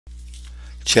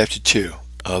Chapter 2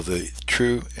 of the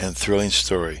true and thrilling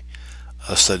story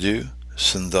of Sadhu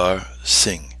Sundar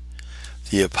Singh,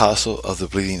 the Apostle of the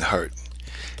Bleeding Heart,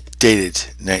 dated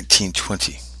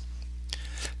 1920.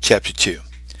 Chapter 2.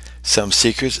 Some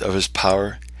secrets of his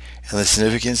power and the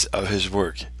significance of his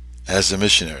work as a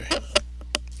missionary.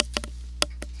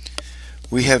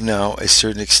 We have now a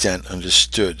certain extent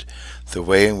understood the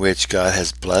way in which God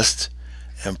has blessed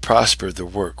and prospered the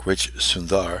work which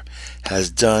Sundar has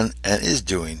done and is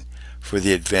doing for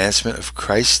the advancement of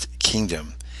Christ's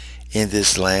kingdom in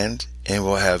this land, and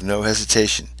will have no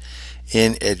hesitation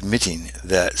in admitting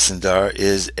that Sundar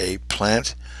is a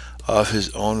plant of his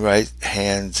own right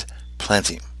hand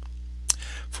planting.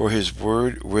 For his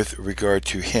word with regard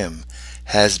to him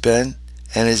has been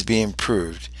and is being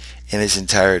proved in its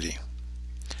entirety.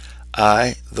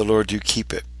 I, the Lord, do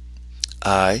keep it.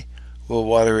 I will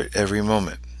water it every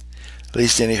moment,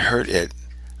 lest any hurt it.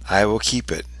 I will keep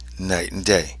it night and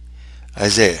day.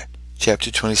 Isaiah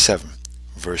chapter 27,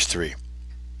 verse 3.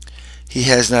 He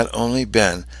has not only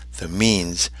been the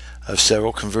means of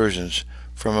several conversions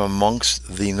from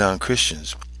amongst the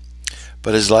non-Christians,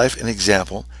 but his life and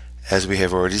example, as we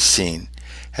have already seen,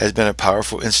 has been a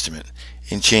powerful instrument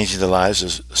in changing the lives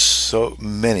of so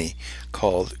many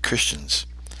called Christians,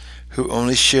 who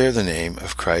only share the name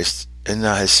of Christ and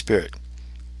not his spirit.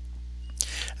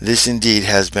 This indeed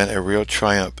has been a real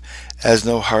triumph, as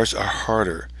no hearts are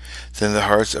harder than the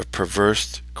hearts of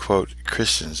perverse, quote,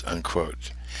 Christians,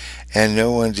 unquote, and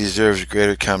no one deserves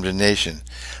greater condemnation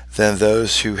than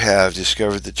those who have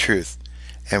discovered the truth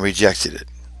and rejected it.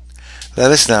 Let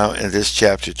us now in this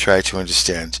chapter try to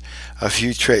understand a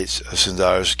few traits of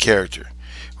Sundar's character,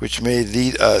 which may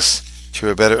lead us to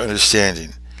a better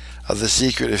understanding of the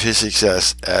secret of his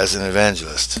success as an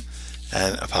evangelist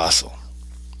and apostle.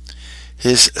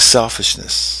 His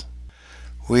selfishness.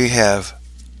 We have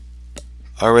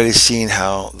already seen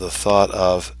how the thought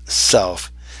of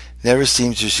self never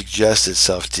seems to suggest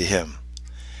itself to him.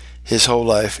 His whole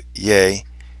life, yea,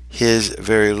 his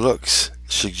very looks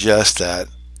suggest that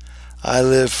I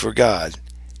live for God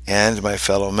and my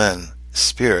fellow men,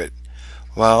 spirit,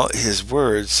 while his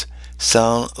words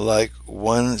sound like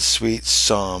one sweet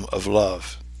psalm of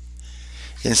love.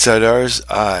 In Sundar's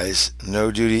eyes, no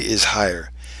duty is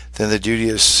higher than the duty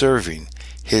of serving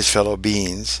his fellow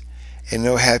beings, and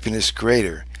no happiness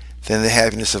greater than the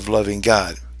happiness of loving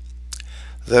God,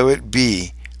 though it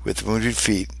be with wounded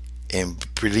feet and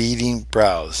bleeding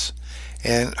brows,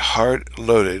 and heart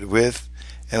loaded with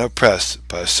and oppressed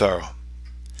by sorrow.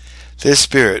 This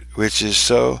spirit, which is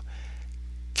so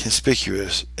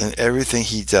conspicuous in everything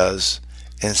he does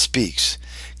and speaks,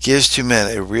 gives to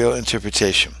men a real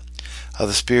interpretation of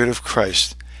the Spirit of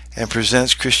Christ, and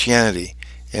presents Christianity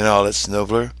in all its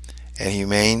nobler and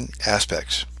humane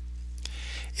aspects.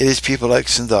 It is people like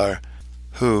Sundar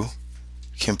who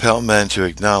compel men to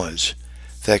acknowledge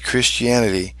that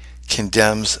Christianity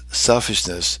condemns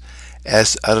selfishness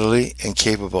as utterly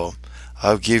incapable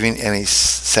of giving any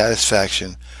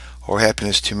satisfaction or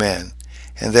happiness to man,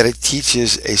 and that it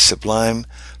teaches a sublime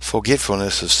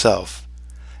forgetfulness of self,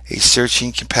 a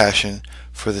searching compassion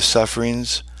for the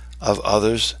sufferings of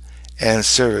others, and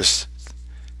service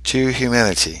to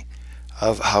humanity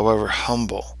of however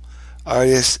humble,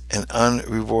 arduous, and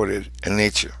unrewarded a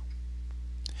nature.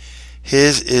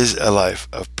 His is a life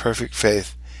of perfect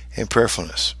faith and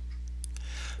prayerfulness.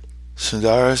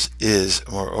 Sundar's is,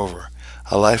 moreover,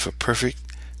 a life of perfect,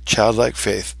 childlike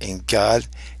faith in God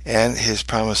and his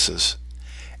promises,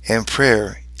 and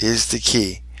prayer is the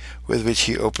key with which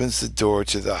he opens the door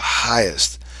to the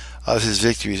highest of his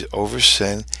victories over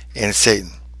sin and Satan.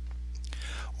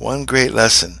 One great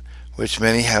lesson which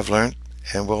many have learnt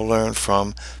and will learn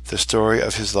from the story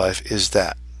of his life is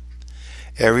that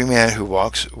every man who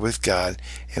walks with God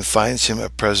and finds him a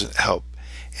present help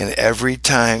in every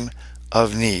time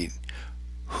of need,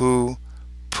 who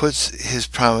puts his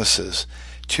promises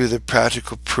to the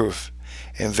practical proof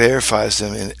and verifies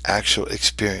them in actual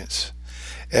experience,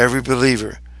 every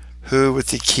believer who with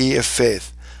the key of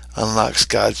faith unlocks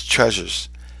God's treasures,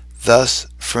 thus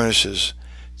furnishes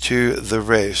to the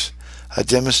race a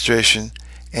demonstration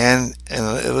and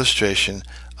an illustration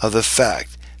of the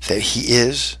fact that he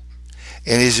is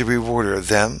and is a rewarder of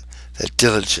them that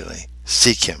diligently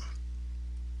seek him.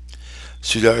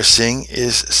 Sundar Singh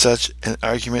is such an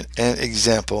argument and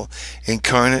example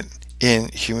incarnate in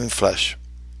human flesh.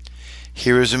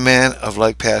 Here is a man of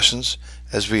like passions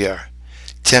as we are,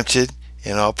 tempted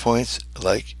in all points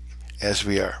like as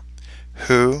we are,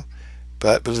 who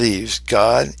but believes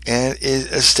God and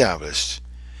is established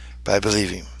by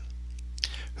believing,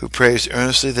 who prays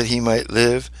earnestly that he might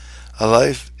live a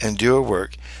life and do a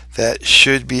work that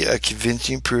should be a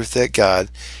convincing proof that God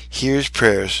hears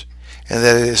prayers and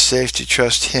that it is safe to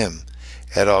trust Him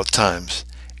at all times,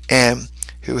 and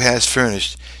who has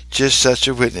furnished just such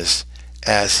a witness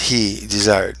as He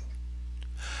desired.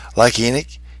 Like Enoch,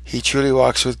 he truly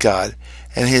walks with God,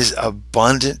 and his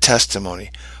abundant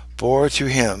testimony bore to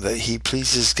him that he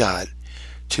pleases God.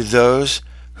 To those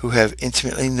who have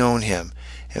intimately known him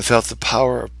and felt the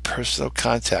power of personal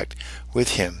contact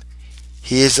with him,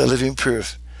 he is a living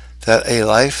proof that a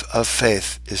life of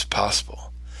faith is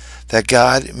possible, that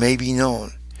God may be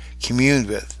known, communed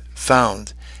with,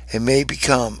 found, and may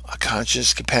become a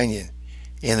conscious companion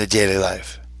in the daily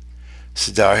life.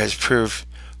 Sundar has proved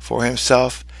for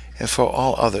himself and for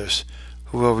all others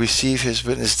who will receive his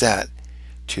witness that,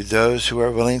 to those who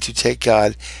are willing to take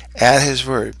God at his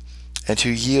word and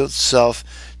to yield self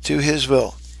to his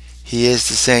will, he is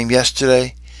the same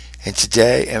yesterday and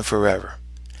today and forever.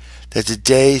 That the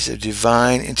days of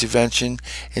divine intervention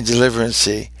and deliverance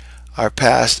are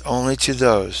past only to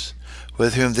those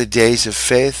with whom the days of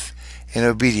faith and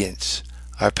obedience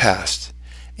are past.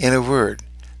 In a word,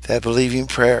 that believing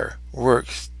prayer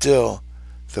works still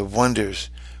the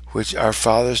wonders which our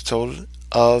fathers told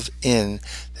of in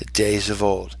the days of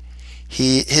old.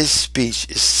 His speech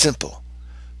is simple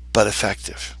but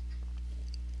effective.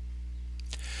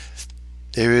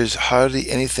 There is hardly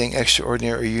anything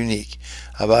extraordinary or unique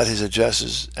about his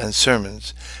addresses and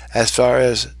sermons as far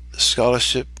as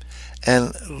scholarship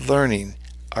and learning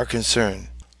are concerned.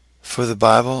 For the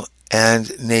Bible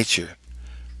and nature,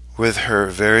 with her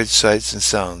varied sights and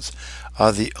sounds,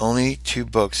 are the only two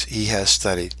books he has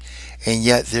studied, and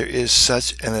yet there is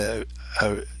such an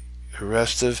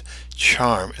arrestive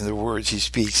charm in the words he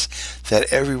speaks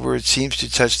that every word seems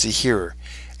to touch the hearer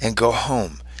and go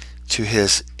home to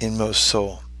his inmost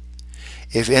soul.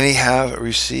 If any have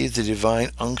received the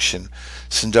divine unction,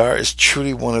 Sundar is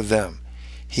truly one of them.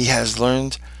 He has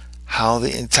learned how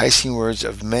the enticing words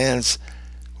of man's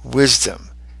wisdom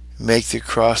make the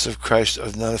cross of Christ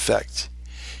of none effect.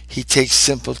 He takes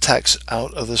simple texts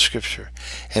out of the Scripture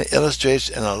and illustrates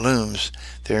and illumines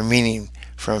their meaning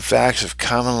from facts of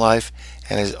common life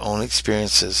and his own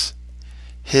experiences.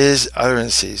 His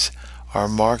utterances are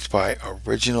marked by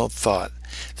original thought.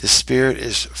 The spirit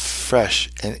is fresh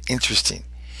and interesting.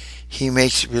 He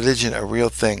makes religion a real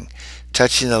thing,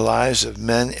 touching the lives of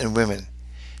men and women.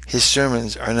 His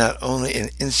sermons are not only an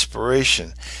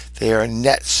inspiration, they are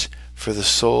nets for the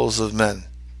souls of men.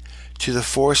 To the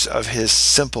force of his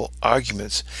simple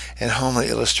arguments and homely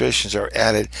illustrations are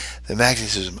added the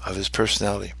magnetism of his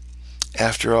personality.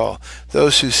 After all,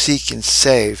 those who seek and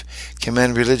save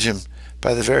commend religion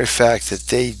by the very fact that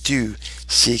they do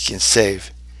seek and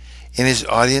save. In his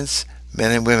audience,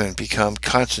 men and women become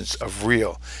conscious of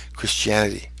real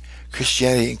Christianity,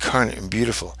 Christianity incarnate and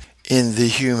beautiful in the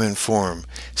human form,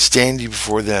 standing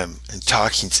before them and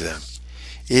talking to them.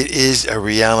 It is a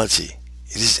reality.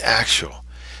 It is actual.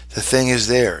 The thing is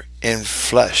there in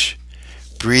flesh,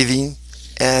 breathing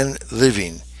and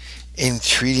living,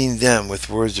 entreating them with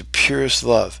words of purest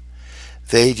love.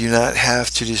 They do not have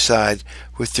to decide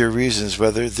with their reasons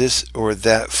whether this or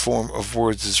that form of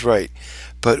words is right,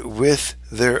 but with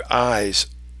their eyes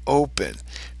open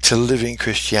to living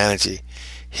Christianity,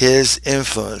 his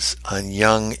influence on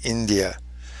young India.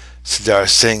 Sundar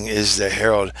Singh is the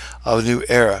herald of a new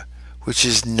era which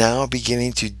is now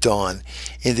beginning to dawn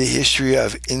in the history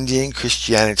of Indian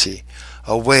Christianity.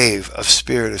 A wave of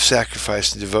spirit of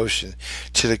sacrifice and devotion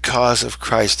to the cause of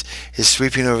Christ is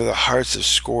sweeping over the hearts of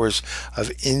scores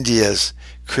of India's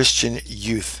Christian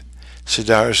youth.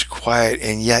 Sundar's quiet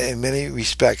and yet in many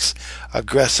respects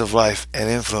aggressive life and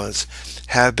influence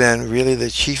have been really the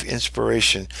chief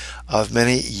inspiration of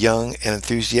many young and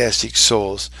enthusiastic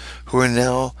souls who are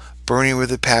now burning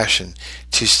with a passion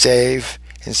to save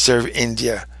and serve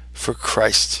India for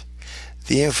Christ.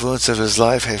 The influence of his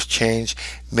life has changed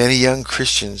many young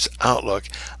Christians' outlook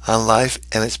on life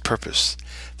and its purpose.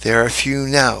 There are few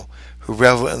now who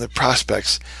revel in the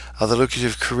prospects of the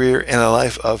lucrative career and a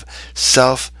life of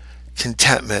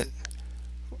self-contentment,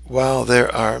 while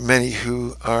there are many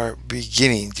who are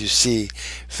beginning to see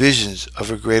visions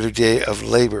of a greater day of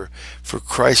labor for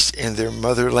Christ in their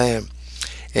motherland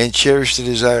and cherish the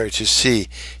desire to see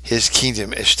his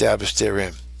kingdom established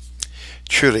therein.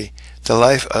 Truly, the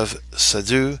life of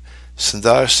Sadhu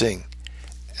Sundar Singh,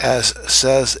 as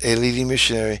says a leading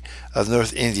missionary of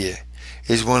North India,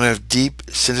 is one of deep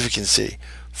significancy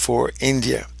for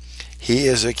India. He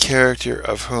is a character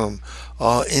of whom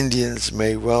all Indians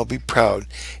may well be proud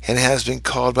and has been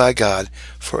called by God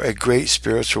for a great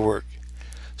spiritual work.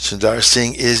 Sundar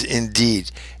Singh is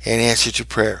indeed an answer to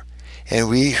prayer, and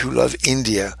we who love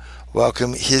India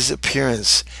welcome his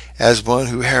appearance as one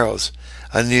who heralds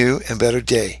a new and better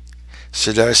day.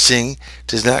 Sundar Singh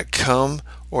does not come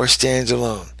or stand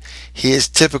alone. He is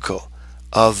typical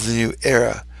of the new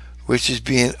era which is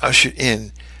being ushered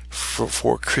in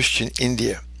for Christian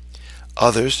India.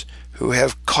 Others who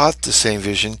have caught the same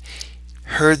vision,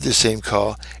 heard the same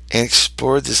call, and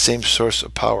explored the same source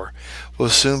of power will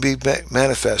soon be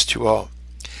manifest to all.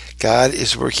 God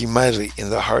is working mightily in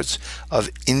the hearts of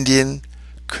Indian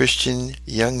Christian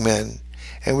young men,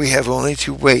 and we have only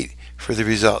to wait for the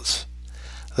results.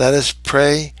 Let us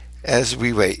pray as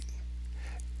we wait.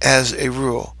 As a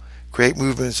rule, great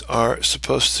movements are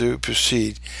supposed to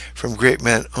proceed from great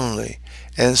men only,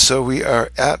 and so we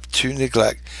are apt to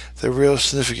neglect the real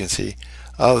significance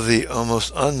of the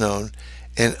almost unknown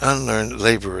and unlearned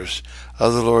laborers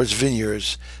of the Lord's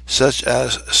vineyards, such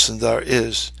as Sundar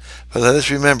is. But let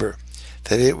us remember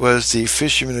that it was the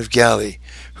fishermen of Galilee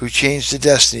who changed the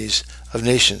destinies of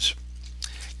nations.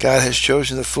 God has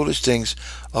chosen the foolish things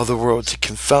of the world to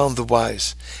confound the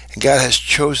wise, and God has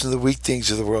chosen the weak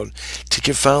things of the world to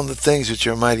confound the things which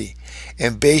are mighty,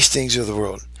 and base things of the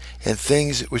world, and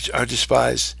things which are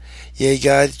despised. Yea,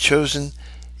 God chosen,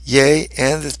 yea,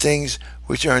 and the things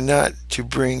which are not, to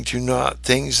bring to naught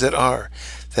things that are,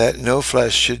 that no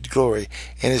flesh should glory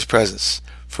in his presence.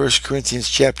 1 Corinthians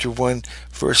chapter 1,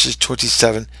 verses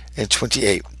 27 and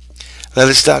 28. Let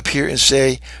us stop here and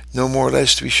say no more,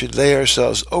 lest we should lay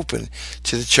ourselves open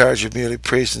to the charge of merely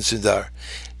praising Sundar.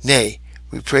 Nay,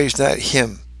 we praise not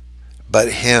him,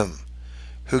 but him,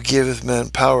 who giveth men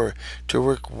power to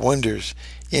work wonders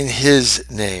in his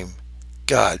name,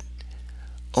 God.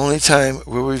 Only time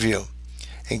will reveal,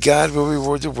 and God will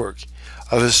reward the work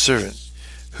of his servant,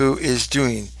 who is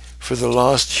doing for the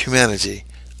lost humanity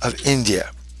of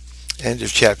India. End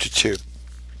of chapter 2.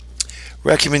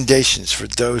 Recommendations for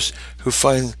those who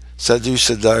find Sadhu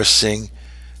Sundar Singh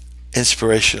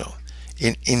inspirational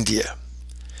in India.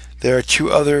 There are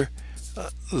two other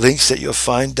links that you'll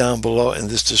find down below in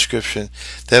this description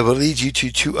that will lead you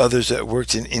to two others that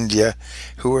worked in India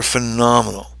who were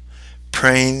phenomenal.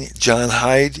 Praying John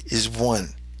Hyde is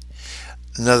one.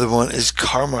 Another one is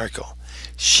Carmichael.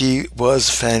 She was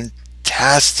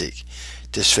fantastic.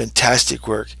 This fantastic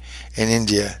work in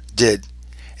India did.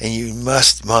 And you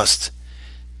must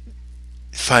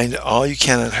find all you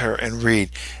can on her and read.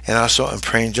 And also on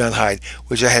Praying John Hyde,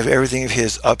 which I have everything of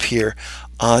his up here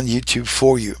on YouTube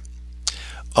for you.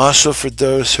 Also for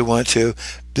those who want to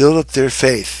build up their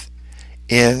faith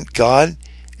in God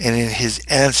and in his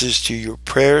answers to your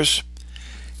prayers,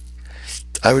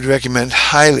 I would recommend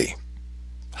highly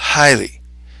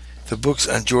the books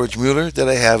on George Mueller that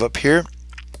I have up here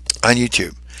on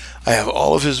YouTube. I have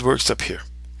all of his works up here.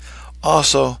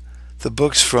 Also, the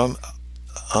books from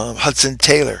Hudson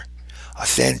Taylor are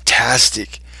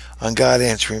fantastic on God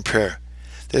answering prayer.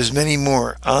 There's many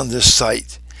more on this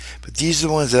site, but these are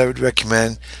the ones that I would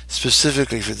recommend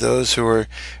specifically for those who are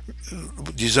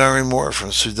desiring more from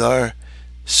Sundar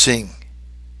Singh.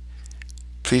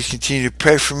 Please continue to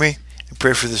pray for me and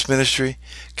pray for this ministry.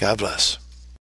 God bless.